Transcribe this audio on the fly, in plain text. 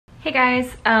Hey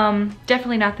guys,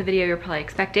 definitely not the video you're probably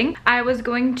expecting. I was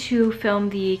going to film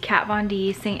the Kat Von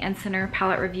D Saint and Sinner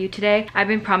palette review today. I've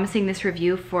been promising this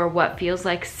review for what feels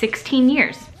like 16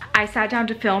 years. I sat down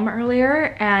to film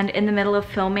earlier, and in the middle of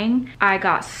filming, I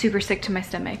got super sick to my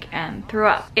stomach and threw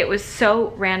up. It was so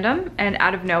random and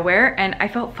out of nowhere, and I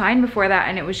felt fine before that,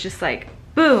 and it was just like,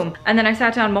 boom. And then I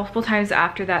sat down multiple times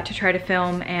after that to try to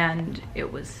film, and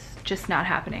it was just not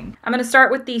happening. I'm gonna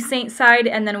start with the Saint side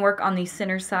and then work on the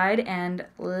Sinner side, and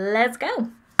let's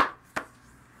go. I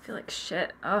feel like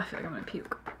shit. Oh, I feel like I'm gonna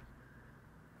puke.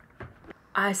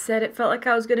 I said it felt like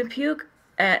I was gonna puke,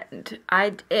 and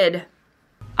I did.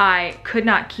 I could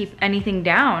not keep anything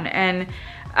down, and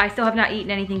I still have not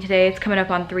eaten anything today. It's coming up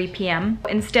on 3 p.m.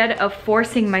 Instead of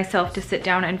forcing myself to sit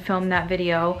down and film that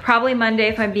video, probably Monday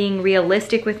if I'm being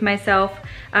realistic with myself.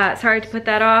 Sorry to put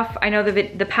that off. I know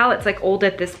the palette's like old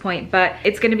at this point, but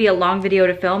it's gonna be a long video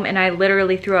to film, and I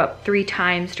literally threw up 3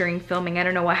 times during filming. I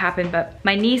don't know what happened, but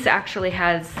my niece actually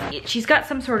she's got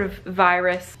some sort of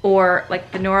virus, or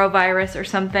like the norovirus or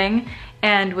something,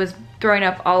 and was throwing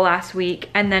up all last week.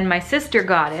 And then my sister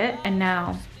got it, and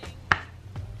now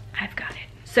I've got it.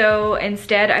 So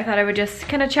instead, I thought I would just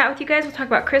kind of chat with you guys. We'll talk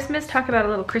about Christmas, talk about a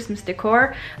little Christmas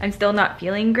decor. I'm still not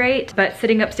feeling great, but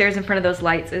sitting upstairs in front of those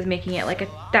lights is making it like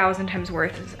 1,000 times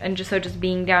worse. And just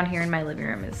being down here in my living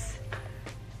room is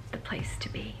the place to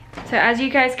be. So as you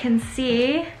guys can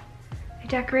see, I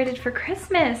decorated for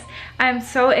Christmas. I'm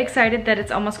so excited that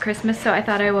it's almost Christmas, so I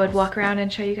thought I would walk around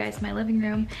and show you guys my living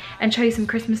room and show you some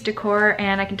Christmas decor,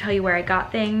 and I can tell you where I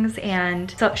got things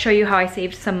and show you how I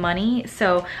saved some money.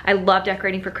 So I love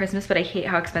decorating for Christmas, but I hate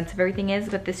how expensive everything is.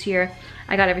 But this year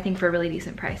I got everything for a really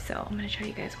decent price, so I'm gonna show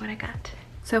you guys what I got.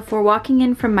 So for walking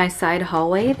in from my side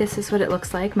hallway, this is what it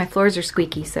looks like. My floors are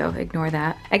squeaky, so ignore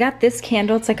that. I got this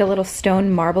candle. It's like a little stone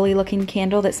marbly looking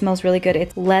candle that smells really good.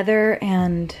 It's leather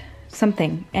and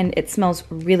something, and it smells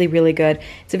really, really good.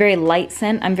 It's a very light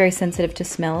scent. I'm very sensitive to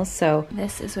smells, so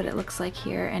this is what it looks like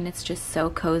here, and it's just so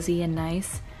cozy and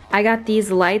nice. I got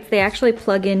these lights. They actually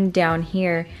plug in down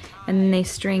here, and then they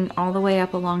string all the way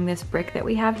up along this brick that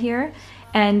we have here.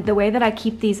 And the way that I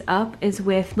keep these up is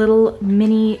with little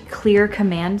mini clear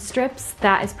command strips.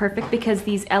 That is perfect because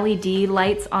these LED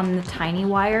lights on the tiny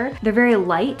wire, they're very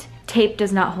light. Tape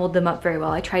does not hold them up very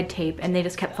well. I tried tape and they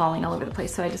just kept falling all over the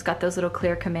place. So I just got those little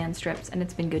clear command strips, and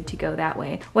it's been good to go that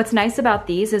way. What's nice about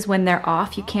these is when they're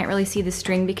off, you can't really see the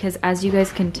string because, as you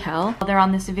guys can tell, they're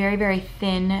on this very, very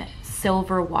thin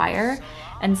silver wire.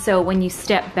 And so when you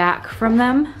step back from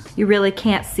them, you really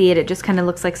can't see it. It just kind of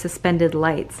looks like suspended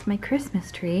lights. My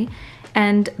Christmas tree.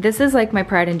 And this is like my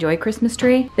pride and joy Christmas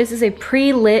tree. This is a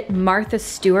pre-lit Martha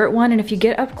Stewart one, and if you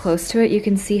get up close to it, you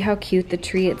can see how cute the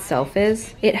tree itself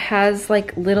is. It has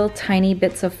like little tiny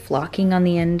bits of flocking on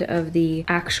the end of the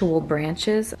actual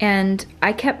branches. And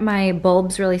I kept my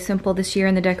bulbs really simple this year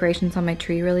and the decorations on my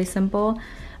tree really simple.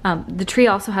 The tree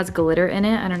also has glitter in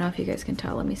it. I don't know if you guys can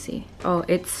tell. Let me see. Oh,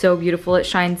 it's so beautiful. It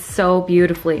shines so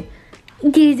beautifully.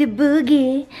 There's a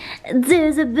boogie,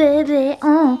 there's a baby,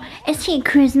 oh, it's a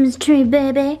Christmas tree,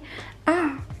 baby.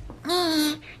 Oh,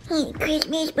 yeah, he's a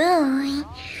Christmas boy.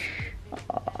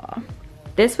 Aww.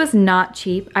 This was not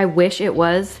cheap. I wish it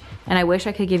was, and I wish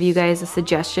I could give you guys a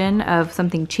suggestion of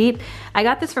something cheap. I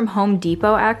got this from Home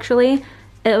Depot, actually.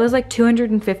 It was like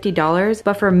 $250,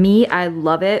 but for me, I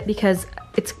love it because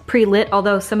it's pre-lit,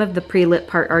 although some of the pre-lit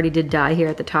part already did die here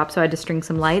at the top, so I had to string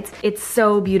some lights. It's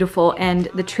so beautiful, and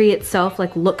the tree itself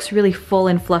like looks really full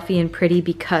and fluffy and pretty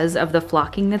because of the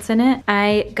flocking that's in it.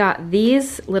 I got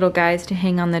these little guys to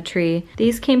hang on the tree.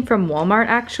 These came from Walmart,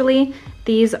 actually.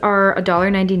 These are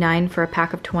 $1.99 for a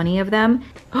pack of 20 of them.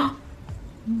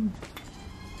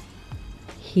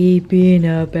 He been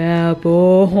a bad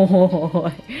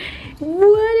boy.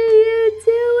 What are you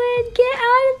doing? Get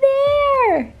out of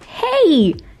there!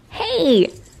 Hey!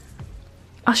 Hey!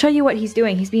 I'll show you what he's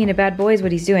doing. He's being a bad boy is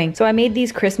what he's doing. So I made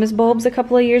these Christmas bulbs a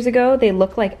couple of years ago. They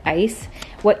look like ice.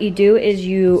 What you do is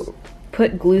you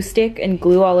put glue stick and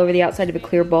glue all over the outside of a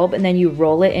clear bulb, and then you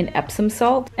roll it in Epsom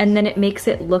salt, and then it makes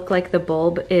it look like the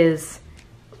bulb is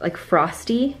like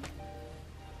frosty.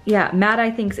 Yeah,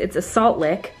 Mad-Eye thinks it's a salt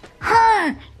lick.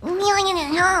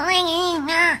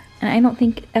 And I don't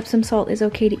think Epsom salt is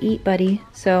okay to eat, buddy.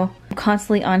 So I'm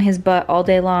constantly on his butt all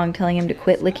day long telling him to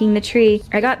quit licking the tree.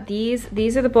 I got these.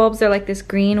 These are the bulbs. They're like this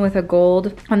green with a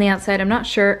gold on the outside. I'm not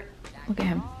sure. Look at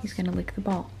him. He's gonna lick the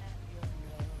ball.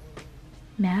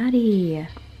 Maddie.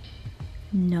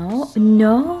 No,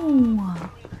 no.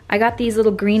 I got these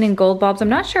little green and gold bulbs. I'm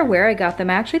not sure where I got them.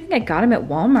 I actually think I got them at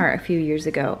Walmart a few years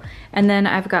ago. And then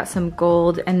I've got some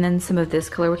gold and then some of this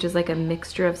color, which is like a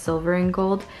mixture of silver and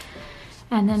gold.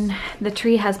 And then the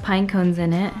tree has pine cones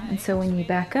in it. And so when you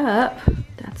back up,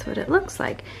 that's what it looks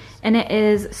like. And it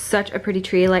is such a pretty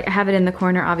tree. Like, I have it in the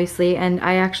corner, obviously, and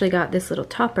I actually got this little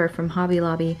topper from Hobby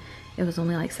Lobby. It was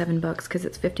only like $7 because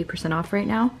it's 50% off right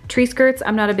now. Tree skirts,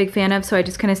 I'm not a big fan of, so I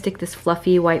just kind of stick this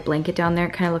fluffy white blanket down there.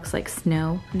 It kind of looks like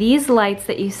snow. These lights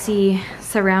that you see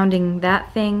surrounding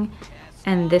that thing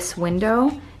and this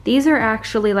window, these are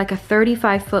actually like a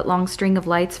 35-foot long string of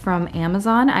lights from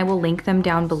Amazon. I will link them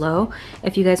down below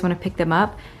if you guys want to pick them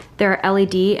up. They're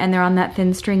LED and they're on that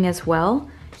thin string as well.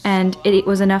 And it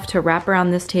was enough to wrap around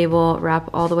this table,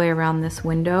 wrap all the way around this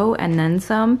window, and then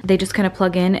some. They just kind of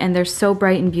plug in and they're so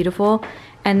bright and beautiful.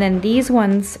 And then these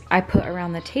ones I put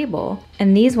around the table,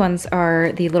 and these ones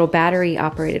are the little battery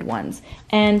operated ones.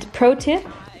 And pro tip,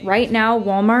 right now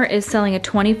Walmart is selling a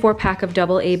 24 pack of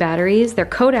AA batteries. They're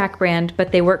Kodak brand,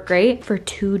 but they work great for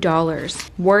 $2.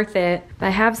 Worth it.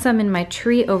 I have some in my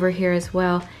tree over here as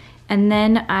well. And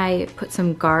then I put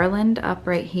some garland up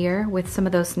right here with some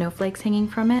of those snowflakes hanging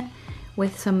from it,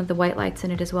 with some of the white lights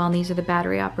in it as well. And these are the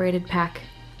battery operated pack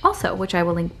also, which I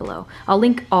will link below. I'll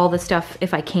link all the stuff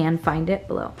if I can find it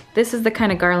below. This is the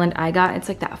kind of garland I got. It's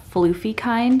like that floofy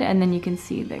kind, and then you can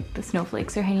see the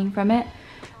snowflakes are hanging from it.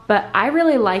 But I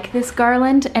really like this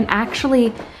garland, and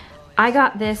actually I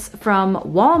got this from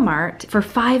Walmart for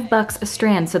 $5 a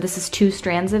strand. So this is 2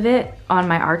 strands of it on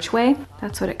my archway.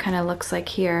 That's what it kind of looks like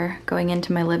here going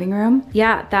into my living room.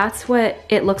 Yeah, that's what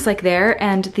it looks like there.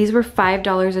 And these were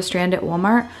 $5 a strand at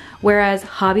Walmart, whereas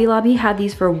Hobby Lobby had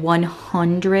these for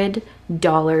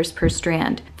 $100 per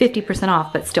strand. 50%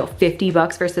 off, but still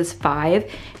 $50 versus $5,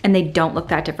 and they don't look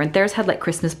that different. Theirs had like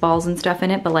Christmas balls and stuff in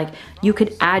it, but like you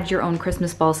could add your own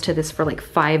Christmas balls to this for like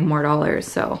 $5 more.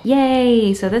 So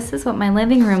yay! So this is what my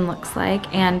living room looks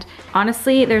like, and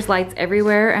honestly, there's lights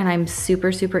everywhere, and I'm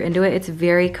super, super into it. It's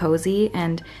very cozy,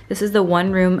 and this is the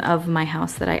one room of my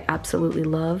house that I absolutely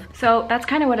love. So that's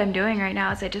kind of what I'm doing right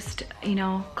now, is I just, you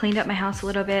know, cleaned up my house a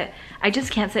little bit. I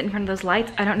just can't sit in front of those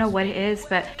lights. I don't know what it is,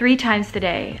 but 3 times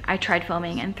today I tried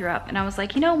filming and threw up, and I was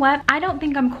like, you know what? I don't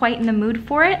think I'm quite in the mood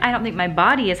for it. I don't think my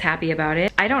body is happy about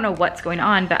it. I don't know what's going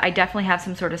on, but I definitely have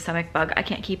some sort of stomach bug. I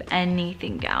can't keep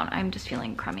anything down. I'm just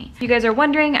feeling crummy. If you guys are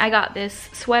wondering, I got this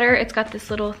sweater. It's got this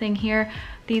little thing here.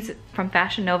 These from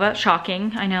Fashion Nova.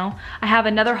 Shocking, I know. I have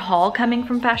another haul coming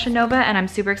from Fashion Nova, and I'm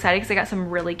super excited because I got some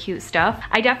really cute stuff.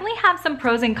 I definitely have some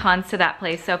pros and cons to that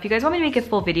place, so if you guys want me to make a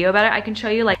full video about it, I can show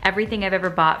you like everything I've ever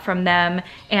bought from them,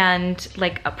 and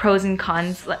like pros and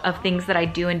cons of things that I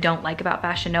do and don't like about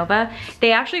Fashion Nova.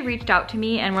 They actually reached out to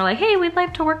me and were like, hey, we'd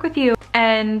like to work with you.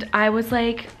 And I was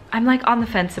like, I'm like on the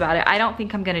fence about it. I don't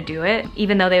think I'm gonna do it,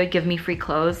 even though they would give me free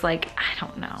clothes. Like, I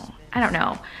don't know.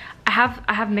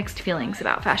 I have mixed feelings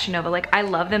about Fashion Nova. Like, I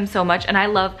love them so much, and I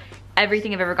love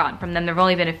everything I've ever gotten from them. There've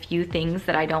only been a few things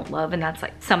that I don't love, and that's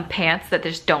like some pants that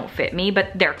just don't fit me,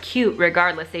 but they're cute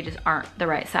regardless. They just aren't the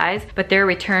right size. But their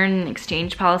return and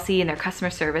exchange policy and their customer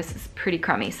service is pretty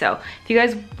crummy. So if you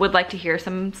guys would like to hear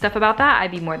some stuff about that,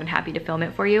 I'd be more than happy to film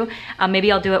it for you.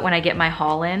 Maybe I'll do it when I get my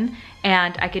haul in,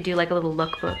 and I could do like a little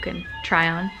lookbook and try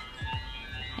on.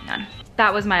 Hang on.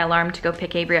 That was my alarm to go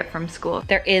pick Avery up from school.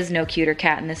 There is no cuter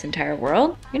cat in this entire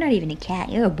world. You're not even a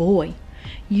cat, you're a boy.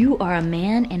 You are a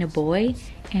man and a boy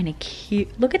and a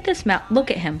cute, look at this mouth, look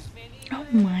at him. Oh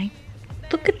my,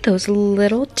 look at those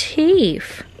little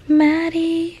teeth.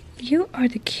 Maddie, you are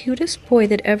the cutest boy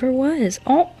that ever was.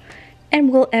 Oh,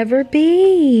 and will ever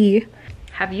be.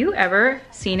 Have you ever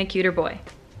seen a cuter boy?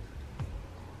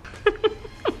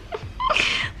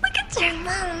 Look at your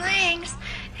little legs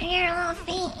and your little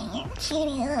feet and your cutie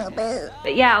little boot.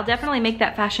 But yeah, I'll definitely make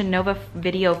that Fashion Nova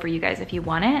video for you guys if you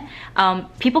want it.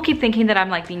 People keep thinking that I'm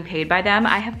like being paid by them.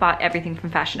 I have bought everything from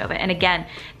Fashion Nova. And again,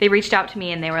 they reached out to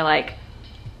me and they were like,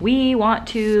 we want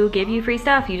to give you free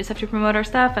stuff. You just have to promote our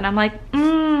stuff. And I'm like,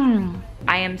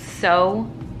 I am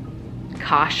so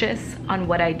cautious on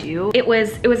what I do. It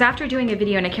was after doing a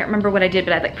video, and I can't remember what I did,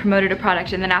 but I like promoted a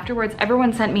product, and then afterwards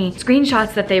everyone sent me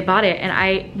screenshots that they bought it, and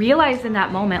I realized in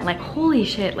that moment, like, holy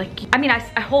shit, like, I mean, I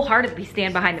wholeheartedly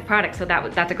stand behind the product, so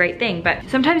that's a great thing, but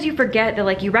sometimes you forget that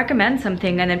like you recommend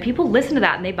something and then people listen to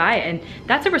that and they buy it, and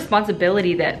that's a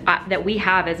responsibility that we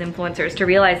have as influencers, to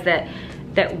realize that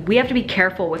we have to be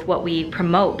careful with what we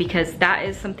promote, because that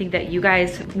is something that you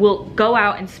guys will go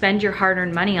out and spend your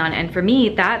hard-earned money on. And for me,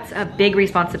 that's a big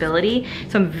responsibility.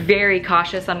 So I'm very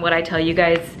cautious on what I tell you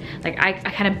guys. Like I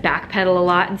kind of backpedal a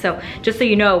lot. And so just so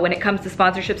you know, when it comes to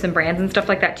sponsorships and brands and stuff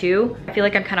like that too, I feel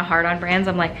like I'm kind of hard on brands.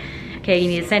 I'm like, okay, you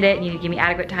need to send it, you need to give me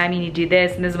adequate time, you need to do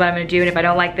this, and this is what I'm gonna do. And if I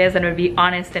don't like this, I'm gonna be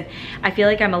honest. And I feel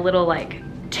like I'm a little like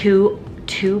too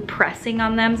pressing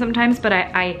on them sometimes, but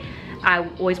I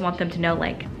always want them to know,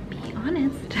 like, be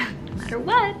honest, no matter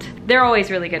what. They're always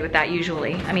really good with that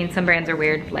usually. I mean, some brands are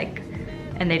weird, like,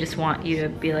 and they just want you to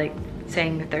be like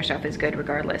saying that their stuff is good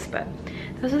regardless, but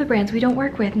those are the brands we don't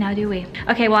work with now, do we?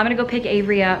 Okay, well, I'm gonna go pick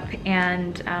Avery up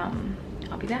and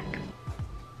I'll be back.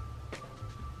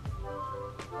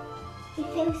 He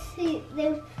thinks he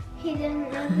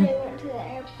doesn't know they went to the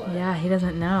airport. Yeah, he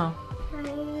doesn't know.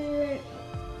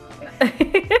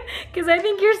 Because I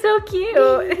think you're so cute.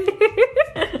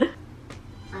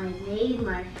 I made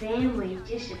my family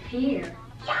disappear.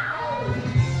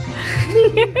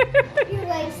 He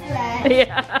likes that.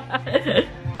 Yeah.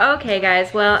 Okay,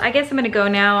 guys, well, I guess I'm gonna go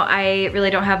now. I really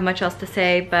don't have much else to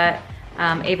say, but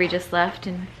Avery just left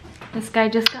and this guy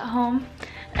just got home.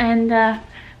 And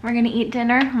we're gonna eat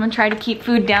dinner. I'm gonna try to keep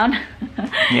food down.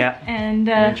 Yeah. And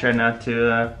I'm gonna try not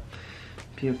to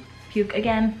puke. Puke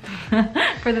again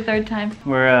for the third time.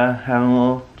 We're having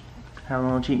a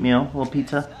little cheat meal, a little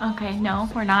pizza. Okay, no,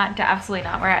 we're not. Absolutely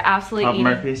not. We're absolutely Papa eating.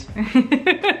 Murphy's.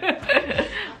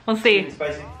 We'll see.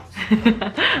 Spicy.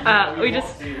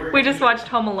 we just watched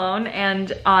Home Alone,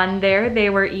 and on there they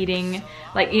were eating,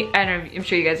 like, I don't know, I'm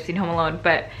sure you guys have seen Home Alone,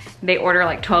 but they order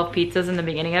like 12 pizzas in the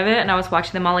beginning of it, and I was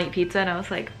watching them all eat pizza, and I was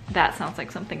like, that sounds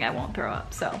like something I won't throw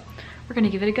up. So we're gonna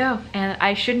give it a go, and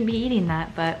I shouldn't be eating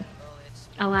that, but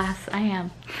alas, I am.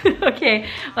 Okay,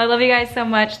 well, I love you guys so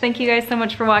much. Thank you guys so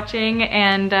much for watching,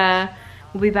 and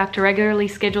we'll be back to regularly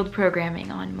scheduled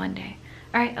programming on Monday.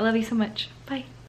 All right, I love you so much. Bye.